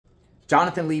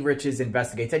Jonathan Lee Riches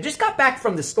investigates. I just got back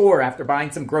from the store after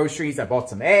buying some groceries. I bought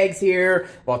some eggs here,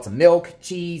 bought some milk,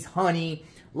 cheese, honey,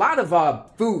 a lot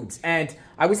of foods. And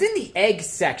I was in the egg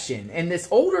section, and this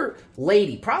older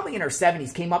lady, probably in her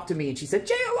 70s, came up to me and she said,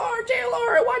 JLR,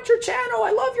 I watch your channel.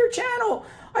 I love your channel.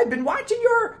 I've been watching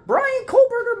your Bryan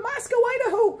Kohberger, Moscow,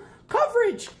 Idaho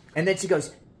coverage. And then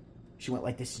she went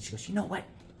like this, and she goes, you know what?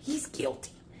 He's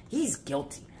guilty. He's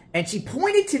guilty. And she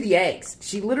pointed to the eggs.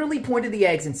 She literally pointed to the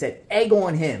eggs and said, egg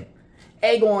on him.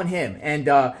 Egg on him. And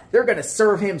they're going to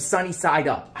serve him sunny side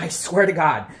up. I swear to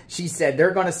God, she said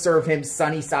they're going to serve him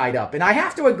sunny side up. And I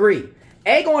have to agree.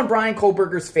 Egg on Bryan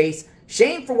Kohberger's face.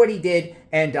 Shame for what he did.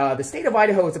 And the state of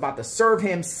Idaho is about to serve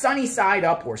him sunny side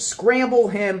up or scramble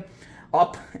him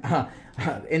up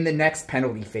in the next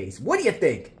penalty phase. What do you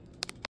think?